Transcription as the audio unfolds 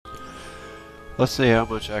Let's see how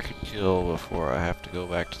much I can kill before I have to go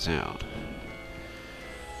back to town.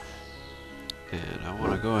 And I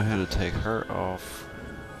want to go ahead and take her off.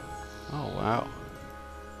 Oh, wow.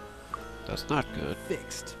 That's not good.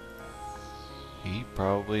 Fixed. He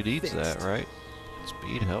probably needs that, Fixed. right?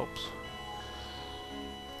 Speed helps.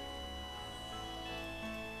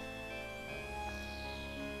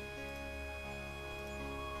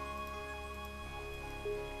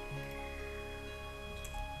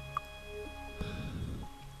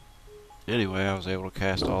 Anyway, I was able to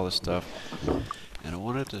cast all this stuff, and I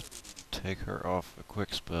wanted to take her off a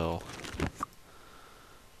quick spell.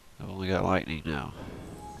 I've only got lightning now.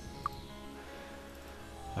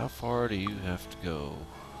 How far do you have to go?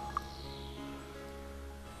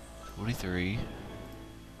 23.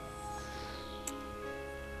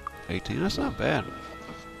 18, that's not bad.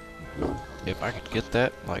 If I could get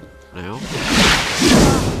that, like, now.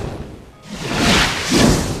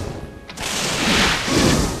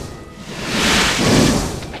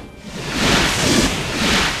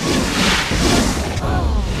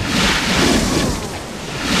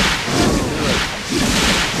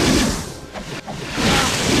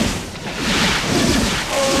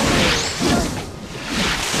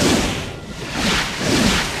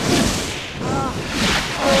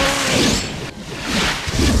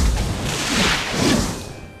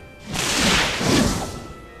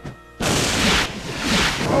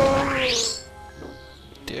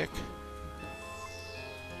 Dick.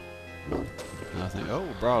 Nothing. Oh,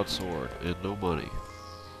 broadsword and no money.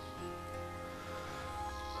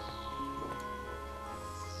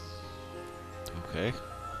 Okay.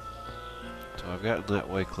 So I've gotten that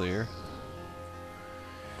way clear.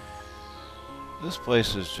 This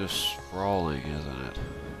place is just sprawling, isn't it?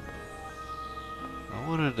 I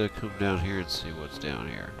wanted to come down here and see what's down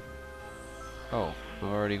here. Oh, I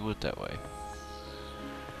already went that way.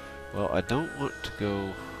 Well, I don't want to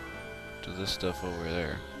go to this stuff over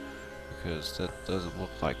there, because that doesn't look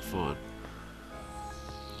like fun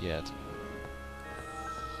yet.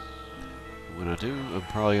 When I do, I'm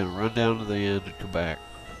probably going to run down to the end and come back,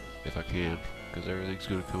 if I can, because everything's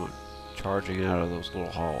going to come charging out of those little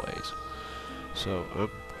hallways. So, I'm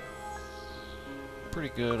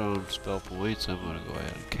pretty good on spell points. I'm going to go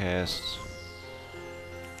ahead and cast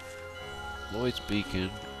Lloyd's Beacon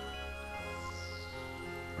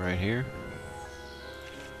right here.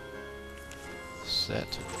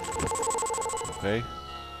 Set. Okay.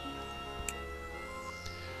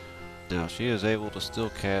 Now she is able to still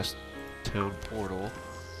cast Town Portal,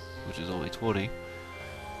 which is only 20.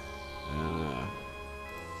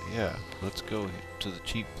 Yeah, let's go to the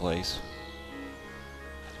cheap place.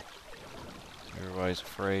 Everybody's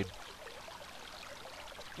afraid.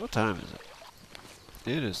 What time is it?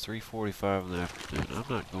 It is 3:45 in the afternoon. I'm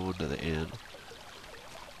not going to the inn.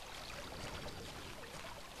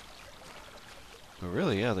 But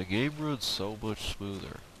really, yeah, the game runs so much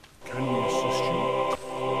smoother Can we assist you?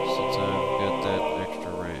 since I've got that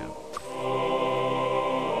extra RAM.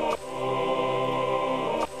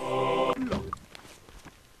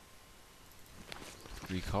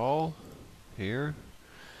 Recall here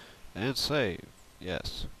and save.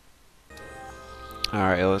 Yes.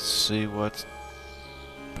 Alright, let's see what's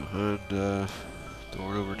behind door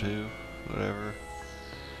number 2, whatever.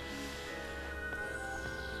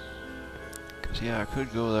 Cause yeah, I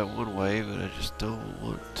could go that one way, but I just don't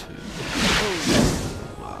want to. Oh!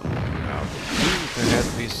 Wow. I knew that there had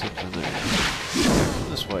to be something there. Yeah, come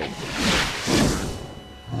this way.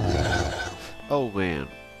 Oh man.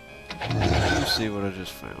 You see what I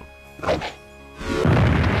just found.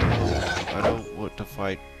 I don't want to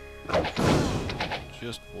fight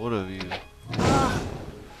just one of you.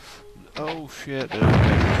 Oh shit, now I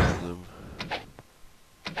have them.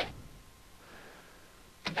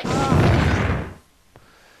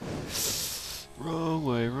 Wrong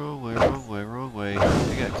way, wrong way, wrong way, wrong way.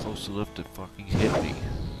 They got close enough to fucking hit me.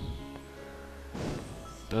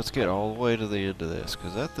 Let's get all the way to the end of this,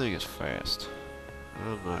 because that thing is fast.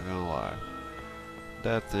 I'm not gonna lie.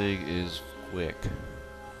 That thing is quick.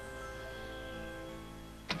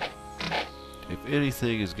 If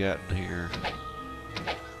anything has gotten here...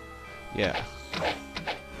 Yeah.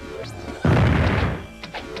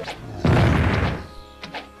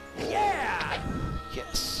 Yeah!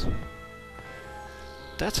 Yes!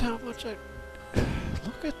 That's how much I...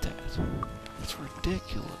 Look at that. It's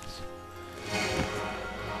ridiculous.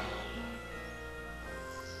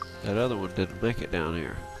 That other one didn't make it down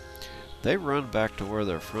here. They run back to where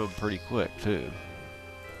they're from pretty quick, too.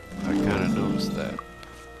 I kind of noticed that.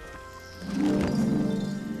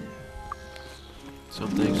 Some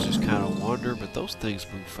things just kind of wander, but those things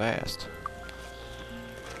move fast.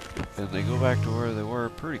 And they go back to where they were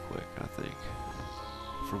pretty quick, I think.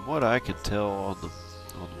 From what I can tell on the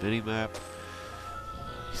mini map,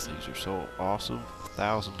 these things are so awesome.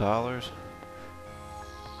 $1,000.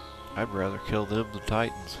 I'd rather kill them than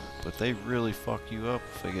Titans, but they really fuck you up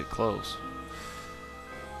if they get close.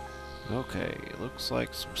 Okay, looks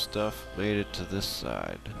like some stuff made it to this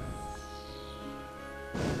side.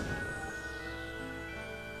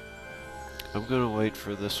 I'm gonna wait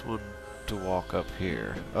for this one to walk up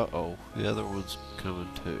here. Uh-oh, the other one's coming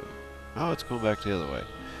too. Oh, it's going back the other way.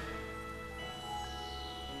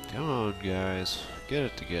 Come on, guys. Get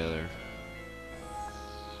it together.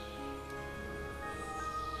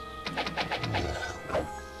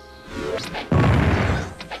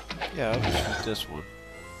 Yeah, I'll just shoot this one.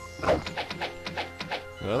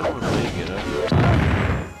 The other one may get up.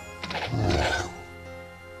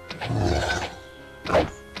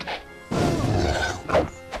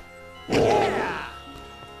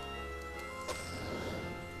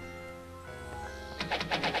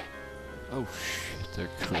 Oh shit, they're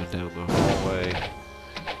coming down the hallway.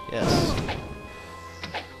 Yes.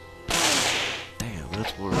 Damn,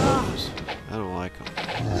 that's one of those. I don't like them.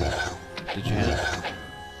 Did you hit?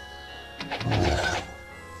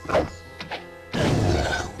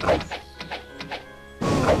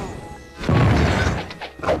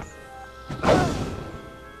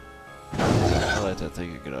 I let that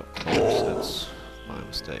thing get up close. That's my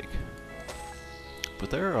mistake. But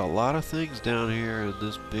there are a lot of things down here in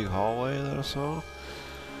this big hallway that I saw.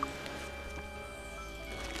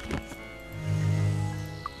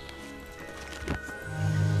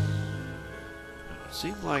 It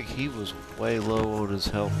seemed like he was way low on his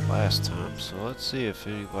health last time, so let's see if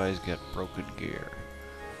anybody's got broken gear.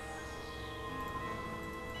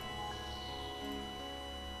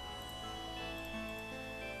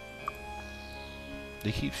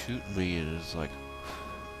 They keep shooting me and it's like,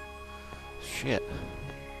 shit.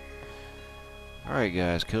 Alright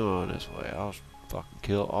guys, come on this way. I'll fucking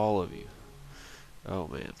kill all of you. Oh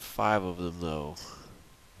man, 5 of them though.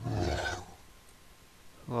 A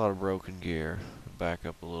lot of broken gear. Back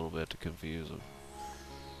up a little bit to confuse them.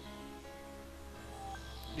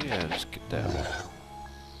 Yeah, just get that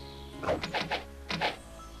one.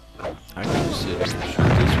 I can just sit here and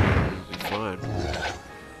shoot this one. It'll be fine.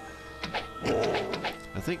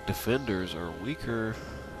 I think defenders are weaker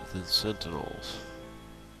than sentinels.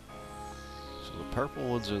 So the purple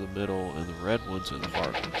ones are the middle and the red ones are the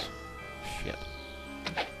hard ones. Shit.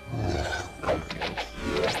 There we go.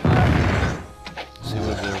 See,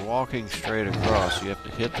 when they're walking straight across, you have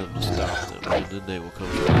to hit them to stop them, and then they will come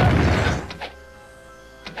back.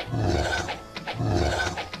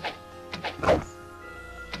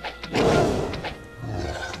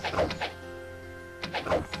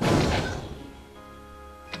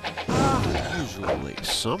 Usually.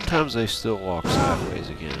 Sometimes they still walk sideways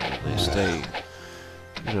again, and they stay,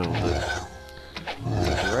 you know,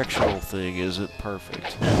 the directional thing isn't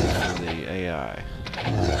perfect for the AI.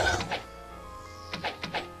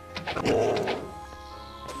 Did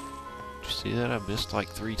you see that? I missed like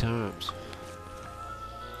 3 times.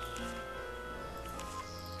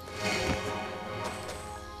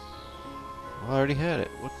 Well, I already had it.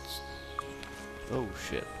 What's... Oh,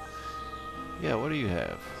 shit. Yeah, what do you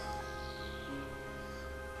have?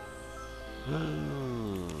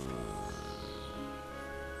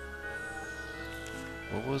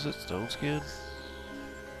 What was it? Stone skin?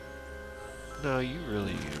 No, you're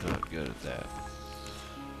not good at that.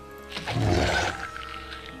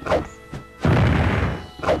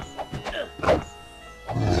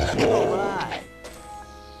 Alright.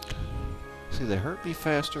 See, they hurt me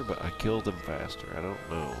faster, but I killed them faster. I don't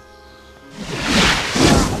know.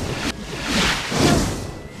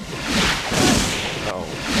 Uh-oh.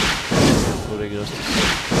 They're putting us to sleep.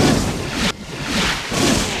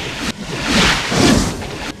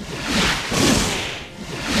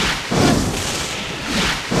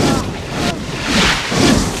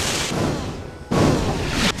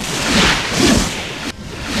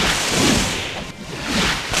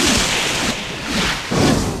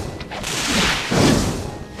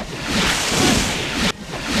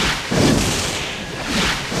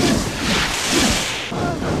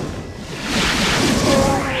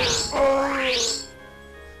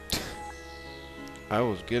 I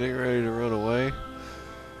was getting ready to run away.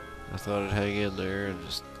 I thought I'd hang in there and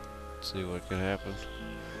just see what could happen.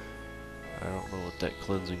 I don't know what that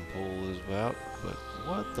cleansing pool is about, but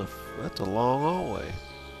what the that's a long hallway.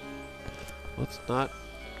 Let's not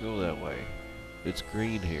go that way. It's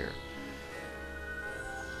green here.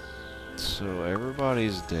 So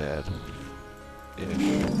everybody's dead.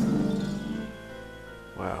 Ish.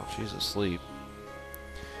 Wow, she's asleep.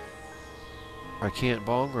 I can't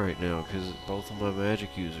bong right now because both of my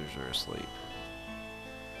magic users are asleep.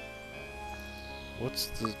 What's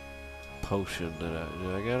the potion that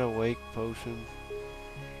did I got a wake potion?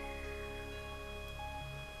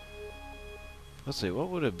 Let's see, what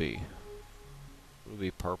would it be? Would it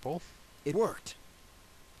be purple? It worked.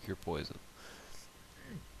 Cure poison.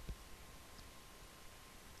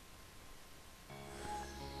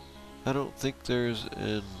 I don't think there's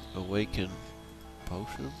an awaken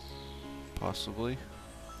potion. Possibly.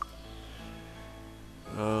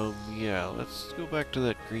 Yeah, let's go back to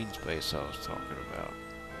that green space I was talking about.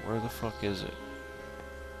 Where the fuck is it?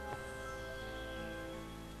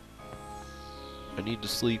 I need to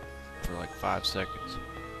sleep for like 5 seconds.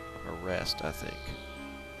 Or rest, I think.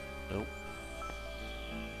 Nope.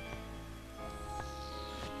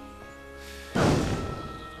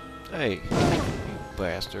 Hey, you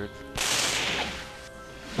bastard.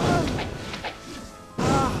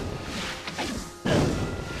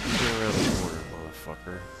 Get around the corner,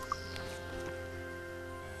 motherfucker.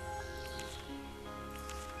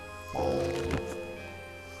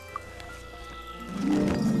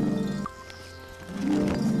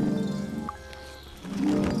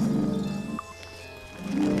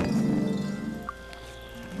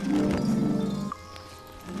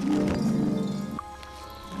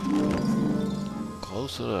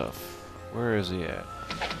 Close enough. Where is he at?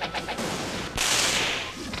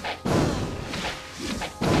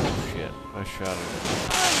 Oh shit, I shot him.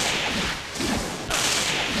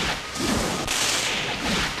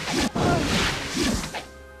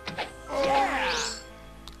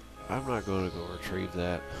 I'm not going to go retrieve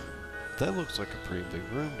that. That looks like a pretty big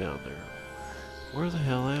room down there. Where the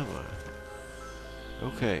hell am I?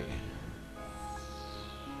 Okay.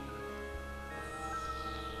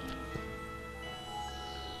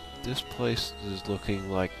 This place is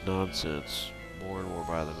looking like nonsense more and more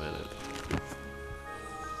by the minute.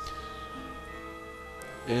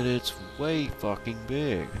 And it's way fucking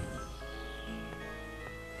big.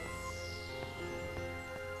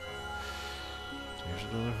 There's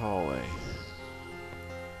another hallway.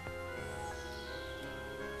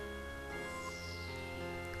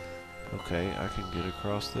 Okay, I can get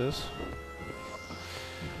across this.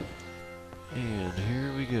 And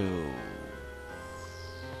here we go.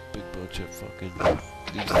 Big bunch of fucking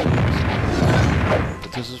these things.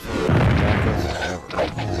 But this is for backup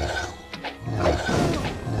forever.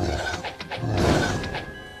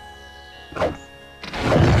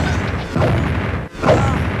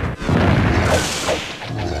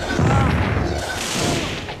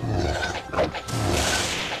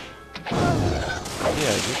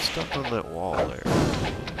 Yeah, get stuck on that wall there.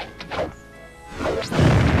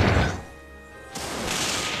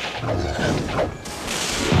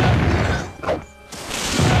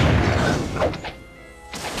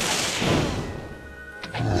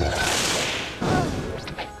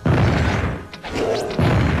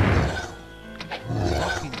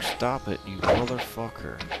 Fucking stop it, you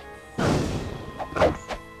motherfucker.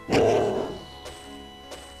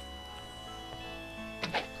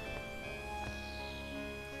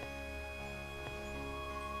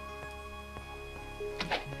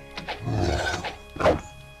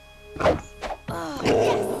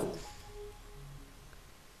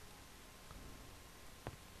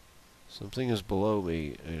 Something is below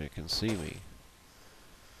me and it can see me.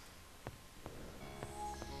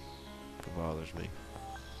 It bothers me.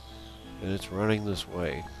 And it's running this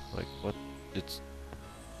way. Like, what? It's...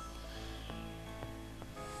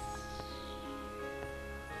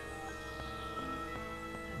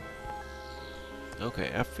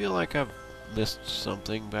 Okay, I feel like I've missed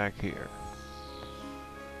something back here.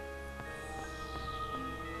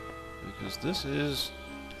 Because this is...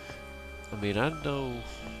 I mean, I know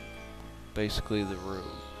basically the room.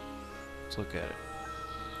 Let's look at it.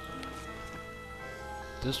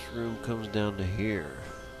 This room comes down to here.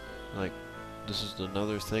 Like, this is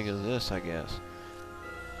another thing of this, I guess.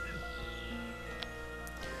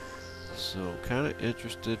 So, I'm kind of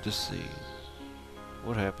interested to see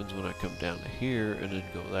what happens when I come down to here and then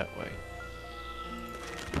go that way.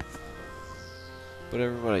 But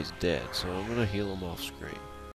everybody's dead, so I'm gonna heal them off screen.